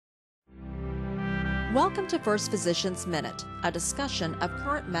Welcome to First Physicians Minute, a discussion of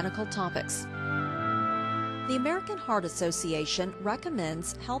current medical topics. The American Heart Association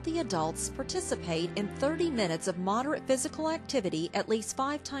recommends healthy adults participate in 30 minutes of moderate physical activity at least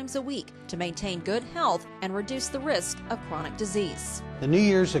 5 times a week to maintain good health and reduce the risk of chronic disease. The new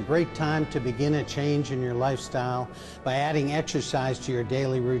year's a great time to begin a change in your lifestyle by adding exercise to your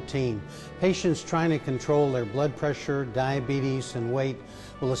daily routine. Patients trying to control their blood pressure, diabetes, and weight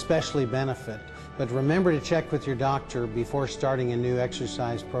will especially benefit. But remember to check with your doctor before starting a new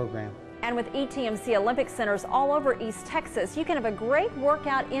exercise program. And with ETMC Olympic Centers all over East Texas, you can have a great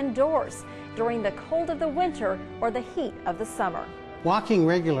workout indoors during the cold of the winter or the heat of the summer. Walking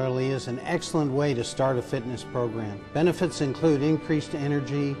regularly is an excellent way to start a fitness program. Benefits include increased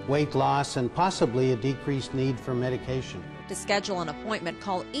energy, weight loss, and possibly a decreased need for medication. To schedule an appointment,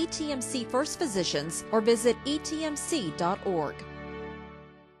 call ETMC First Physicians or visit etmc.org.